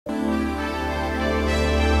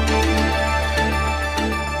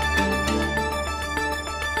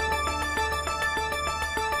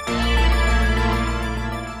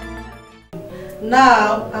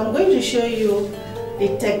Now I'm going to show you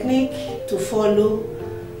the technique to follow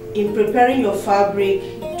in preparing your fabric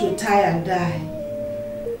to tie and dye,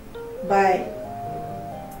 by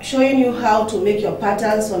showing you how to make your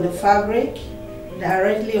patterns on the fabric,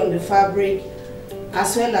 directly on the fabric,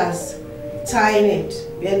 as well as tying it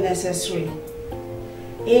where necessary.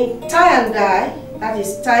 In tie and dye, that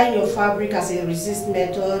is tying your fabric as a resist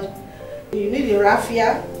method, you need a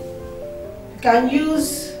raffia. You can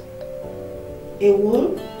use a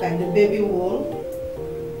wool, like the baby wool,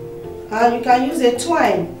 and you can use a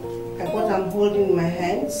twine, like what I'm holding in my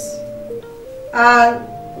hands. And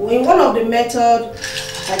in one of the methods,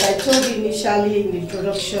 like I told you initially in the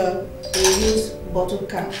introduction, we use bottle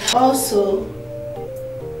cap. Also,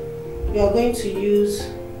 we are going to use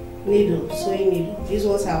needle, sewing needle. These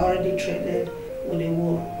ones are already threaded with a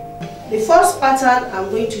wool. The first pattern I'm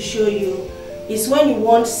going to show you is when you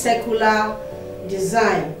want circular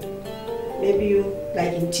design, maybe you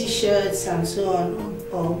like in t-shirts and so on,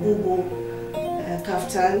 or bubu,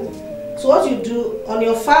 kaftan. So what you do on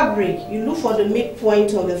your fabric, you look for the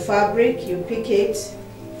midpoint of the fabric, you pick it,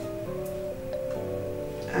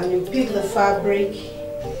 and you pick the fabric.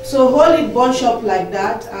 So hold it bunch up like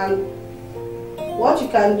that, and what you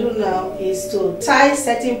can do now is to tie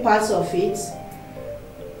certain parts of it,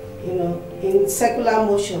 in circular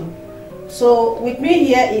motion. So with me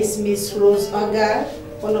here is Miss Rose Oga,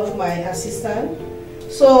 one of my assistants.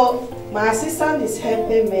 So my assistant is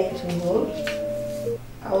helping me to hold.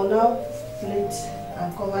 I will now plait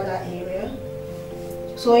and cover that area.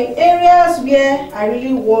 So in areas where I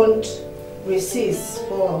really want resist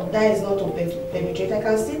for dye is not to penetrate, I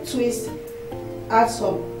can still twist, add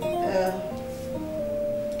some,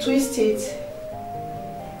 twist it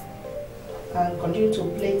and continue to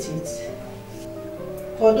plait it.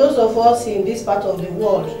 For those of us in this part of the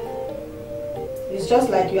world, it's just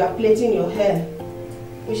like you are plaiting your hair,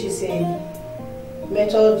 which is a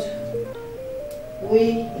method we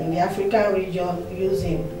in the African region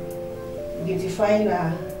using, beautifying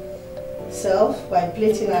ourselves by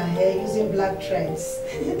plaiting our hair using black threads.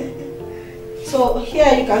 So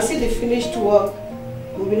here you can see the finished work.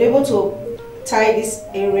 We've been able to tie this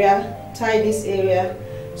area,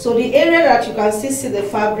 So the area that you can still see the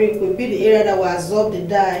fabric will be the area that will absorb the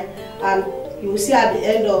dye, and you will see at the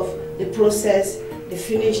end of the process the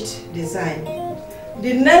finished design.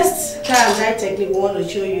 The next tie and dye technique we want to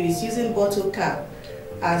show you is using bottle cap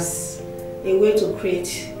as a way to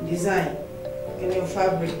create design in your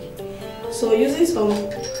fabric. So using some,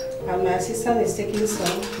 and my assistant is taking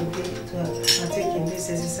some to partake in this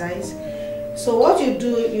exercise. So what you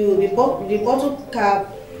do, the bottle cap,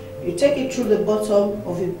 you take it through the bottom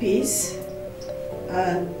of a piece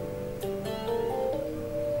and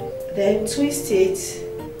then twist it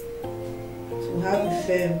to have a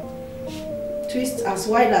firm. Twist as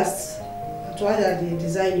wide as the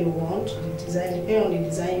design you want, depending on the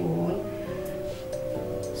design you want.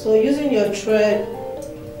 So using your thread,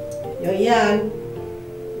 your yarn,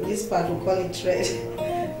 this part we call it thread,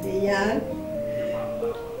 the yarn,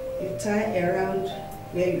 you tie around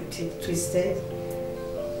where you twisted.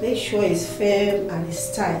 Make sure it's firm and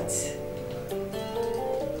it's tight.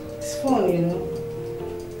 It's fun,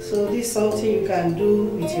 So this is something you can do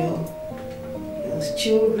with your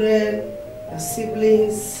children, your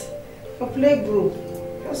siblings, your play group.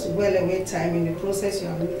 Just well away time in the process you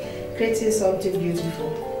are creating something beautiful.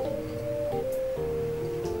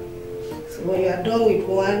 So when you are done with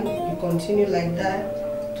one, you continue like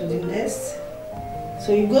that to the next.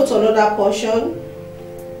 So you go to another portion.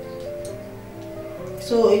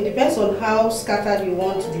 So it depends on how scattered you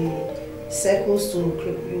want the circles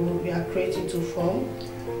you are creating to form.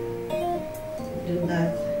 Do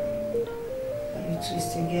that. And you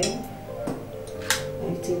twist again.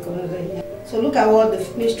 And you take another here. So look at what the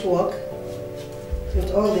finished work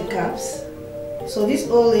with all the caps. So this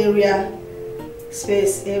whole area,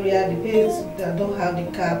 space area, the pieces that don't have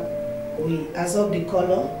the cap, we absorb the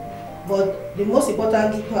color. But the most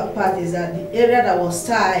important part is that the area that was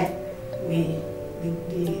tied, the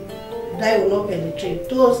dye will not penetrate.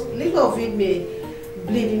 Those little of it may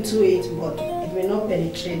bleed into it, but it may not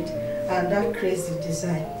penetrate, and that creates the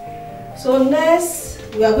design. So next,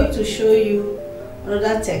 we are going to show you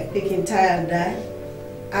another technique in tie and dye,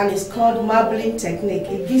 and it's called marbling technique.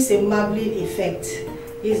 It gives a marbling effect.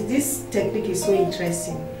 This technique is so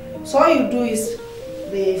interesting. So all you do is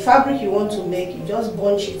the fabric you want to make, you just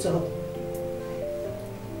bunch it up,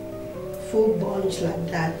 full bunch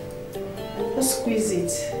like that. And just squeeze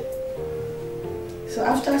it. So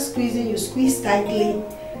after squeezing, you squeeze tightly,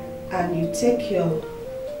 and you take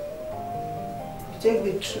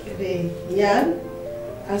the yarn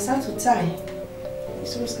and start to tie.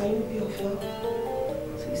 This one can you be of help?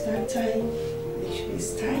 So you start tying, make sure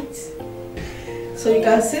it's tight. So you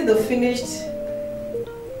can see the finished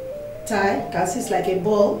tie. You can see it's like a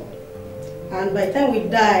ball. And by the time we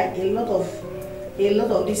dye, a lot of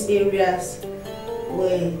these areas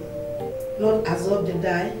will not absorb the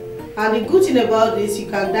dye. And the good thing about this, you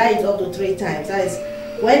can dye it up to 3 times. That is,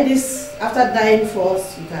 when this, after dyeing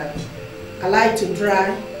first, you can allow it to dry,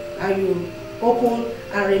 and you open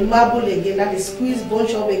and remarble again. That is, squeeze,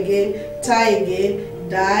 bunch up again, tie again,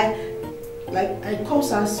 dye. Like, it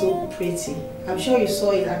comes out so pretty. I'm sure you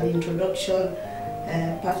saw it at the introduction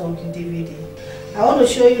part of the DVD. I want to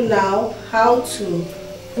show you now how to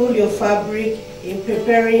roll your fabric in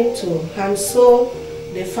preparing to hand sew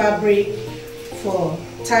the fabric for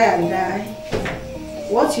tie and dye.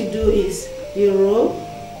 What you do is you roll,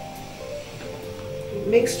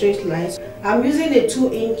 make straight lines. I'm using a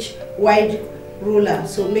 2-inch wide ruler,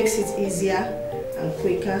 so it makes it easier and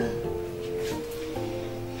quicker.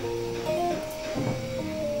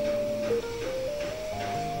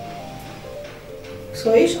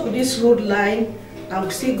 So each of this ruled line, I'm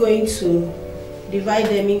still going to divide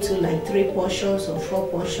them into like 3 portions or 4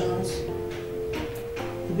 portions,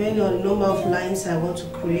 depending on the number of lines I want to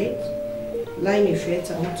create, line effect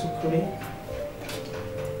I want to create.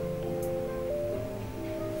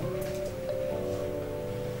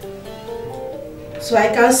 So I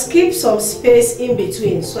can skip some space in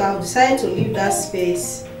between, so I've decided to leave that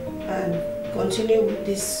space and continue with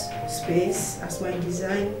this space as my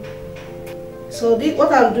design. So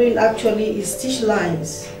what I'm doing actually is stitch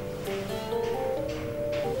lines.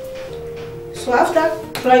 So after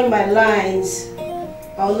drawing my lines,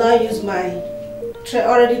 I'll now use my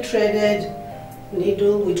already threaded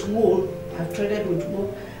needle with wool. I've threaded with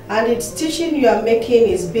wool, and the stitching you are making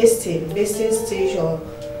is basting stitch, or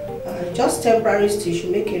just temporary stitch.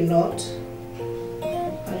 You make a knot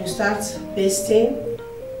and you start basting.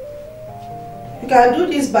 You can do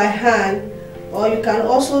this by hand, or you can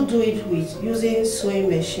also do it with using sewing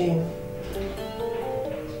machine.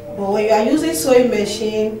 But when you are using sewing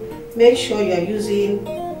machine, make sure you are using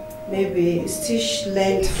maybe stitch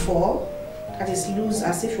length 4, that is loose,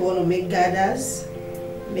 as if you want to make gathers,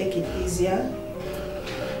 make it easier.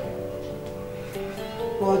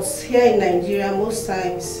 But here in Nigeria, most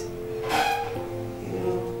times, you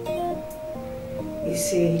know,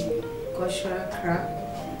 it's a cultural craft.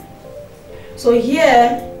 So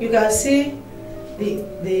here you can see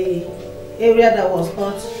the area that was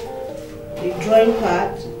not the drawing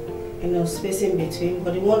part, you know, space in between,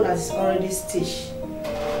 but the one that's already stitched.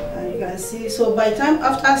 And you can see, so by the time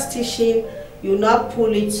after stitching, you now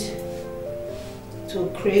pull it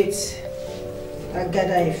to create a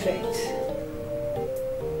gather effect.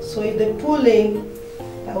 So in the pulling,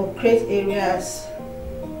 that will create areas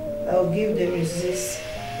that will give the resist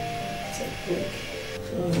technique.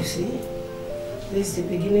 So you see, this is the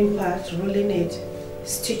beginning part, rolling it,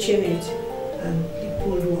 stitching it, and the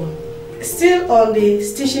pulled one. Still on the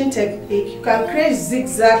stitching technique, you can create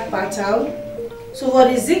zigzag pattern. So for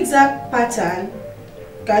the zigzag pattern,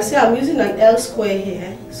 you can see I'm using an L square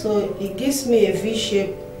here, so it gives me a V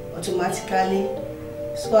shape automatically.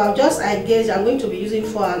 So I gauge, I'm going to be using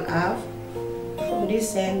 4.5 from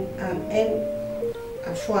this end and end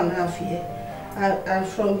at 4.5 here. And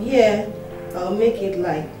from here, I'll make it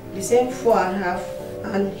like the same 4.5,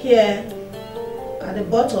 and here at the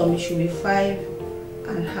bottom it should be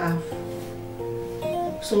 5.5.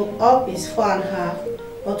 So up is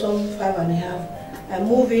 4.5, bottom 5.5. I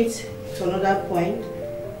move it to another point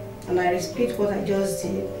and I repeat what I just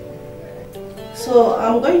did. So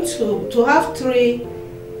I'm going to have 3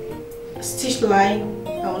 stitch line.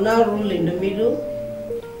 I will now roll in the middle.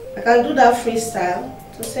 I can do that freestyle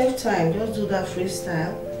to save time. Just do that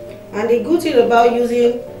freestyle. And the good thing about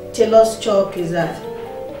using tailor's chalk is that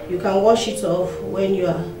you can wash it off when you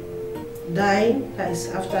are dyeing. That is,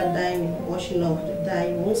 after dyeing, washing off the dye,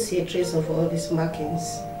 you won't see a trace of all these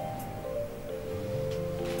markings.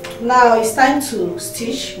 Now it's time to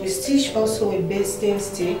stitch. We stitch also with basting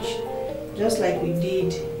stitch, just like we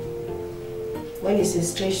did when it's a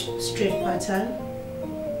straight pattern.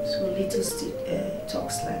 So little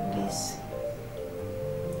tucks like this.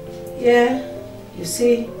 Here you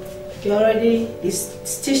see the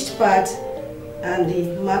stitched part and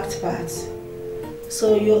the marked part.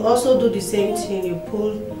 So you also do the same thing. You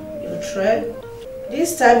pull your thread.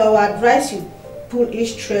 This time I would advise you pull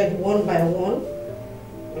each thread one by one,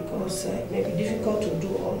 because it may be difficult to do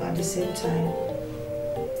all at the same time.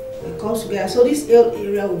 It comes together. So this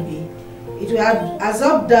area will be, it will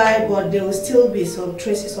absorb dye, but there will still be some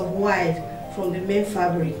traces of white from the main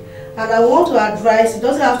fabric. And I want to advise, it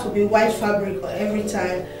doesn't have to be white fabric every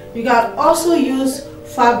time. You can also use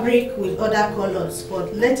fabric with other colors,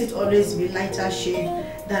 but let it always be lighter shade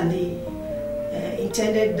than the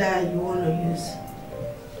intended dye you want to use.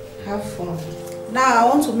 Have fun. Now I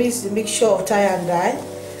want to mix the mixture of Tye and Dye.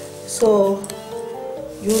 So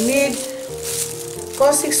you need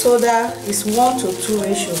caustic soda is 1 to 2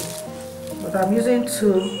 ratio, but I'm using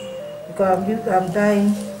 2 because I'm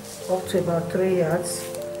dyeing up to about 3 yards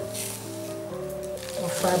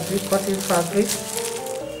of fabric, cotton fabric.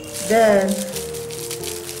 Then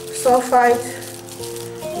sulfite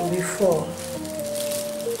will be 4.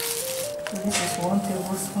 So this is 1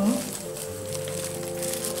 tablespoon.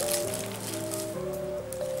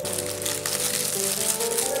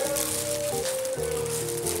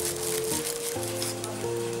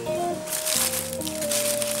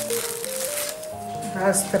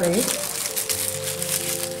 That's 3.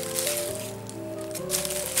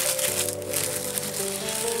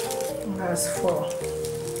 That's 4.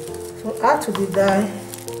 So add to the dye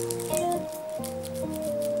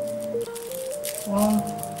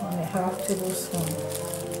 1.5 tablespoon.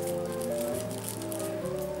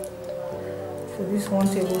 So this 1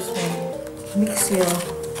 tablespoon. Mix it up.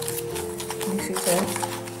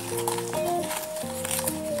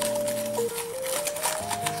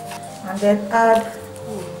 And then add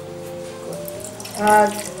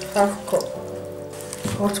half cup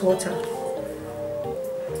hot water.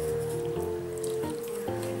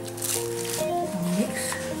 And mix.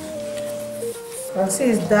 You can see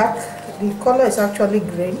it's dark. The color is actually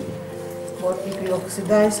green, but if you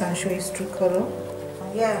oxidize and show its true color.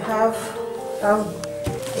 And here I have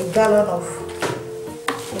a gallon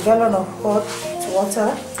of hot water,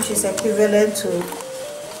 which is equivalent to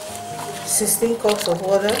 16 cups of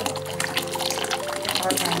water.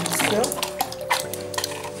 Add my mixture.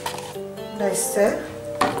 Stir.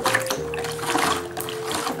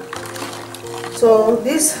 So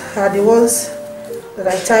these are the ones that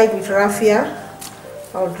I tied with raffia.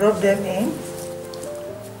 I'll drop them in,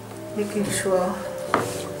 making sure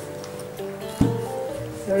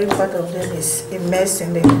every part of them is immersed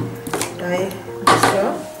in the dye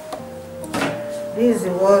mixture. This is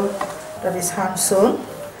the one that is hand sewn.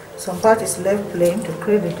 Some part is left plain to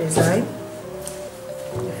create the design.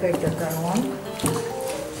 Effect of that one.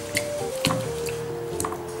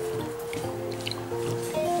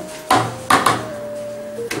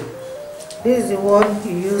 This is the one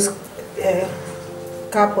you use a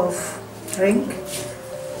cup of drink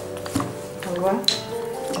over.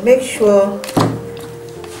 Make sure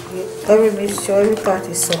every mixture, every part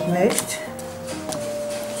is submerged.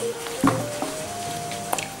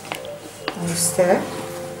 And stir.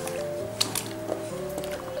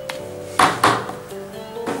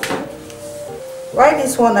 Why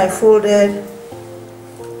this one I folded?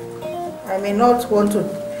 I may not want to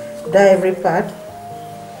dye every part.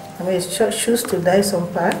 I may choose to dye some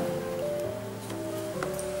part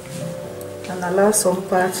and allow some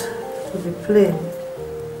part to be plain.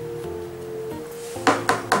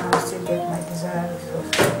 I'll still get my desired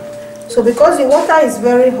result. So because the water is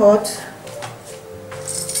very hot,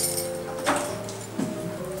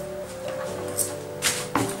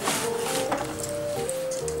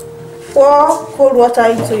 pour cold water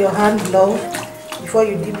into your hand glove before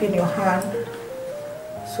you dip in your hand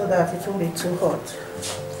so that it won't be too hot.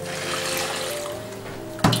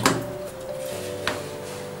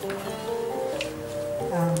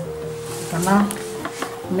 You can now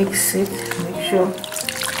mix it, make sure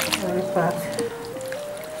every part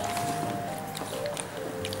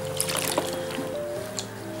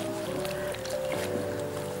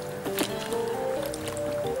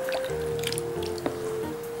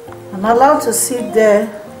and allow to sit there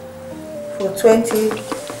for 10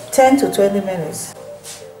 to 20 minutes.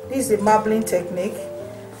 This is the marbling technique.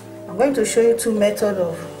 I'm going to show you 2 methods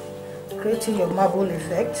of creating your marble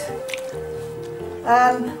effect.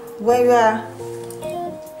 And when you are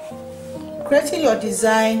creating your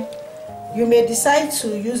design, you may decide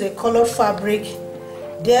to use a colored fabric,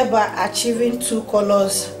 thereby achieving 2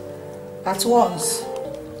 colors at once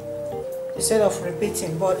instead of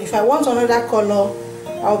repeating. But if I want another color,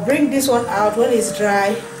 I'll bring this one out when it's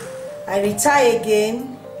dry. I retie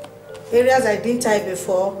again areas I didn't tie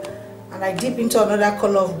before, and I dip into another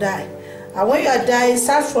color of dye. And when you are dyeing,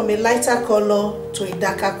 start from a lighter color to a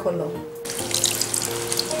darker color.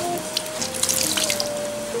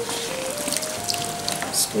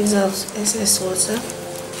 Squeeze out excess water.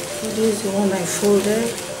 This is the one I folded.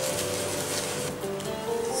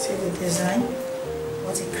 See the design,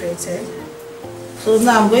 what it created. So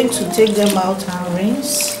now I'm going to take them out and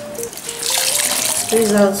rinse.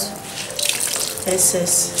 Squeeze out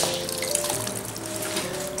excess.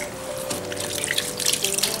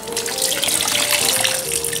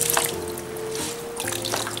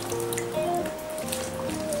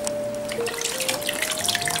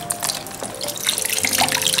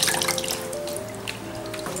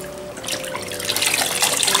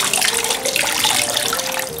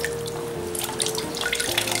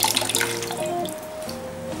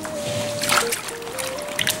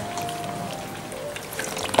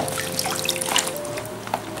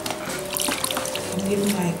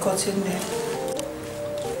 cutting them.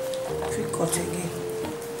 If we cut again.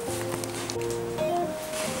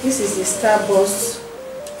 This is the starburst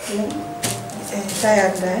tie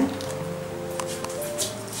and dye.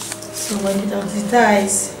 So when it does the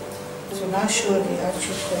dyes, it will now show the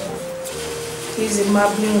actual color. This is the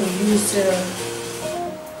marbling we use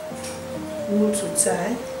wool to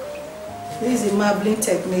tie. This is the marbling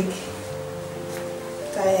technique,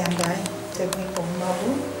 tie and dye technique of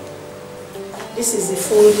marble. This is the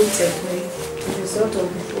folding technique, the result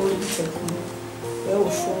of the folding technique, where we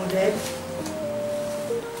folded.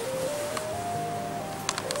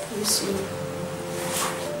 You see,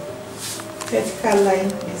 vertical line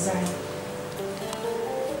design.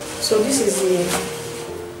 So this is the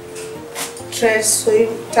thread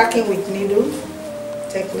sewing, tacking with needle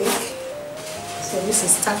technique. So this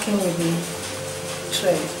is tacking with the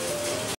thread.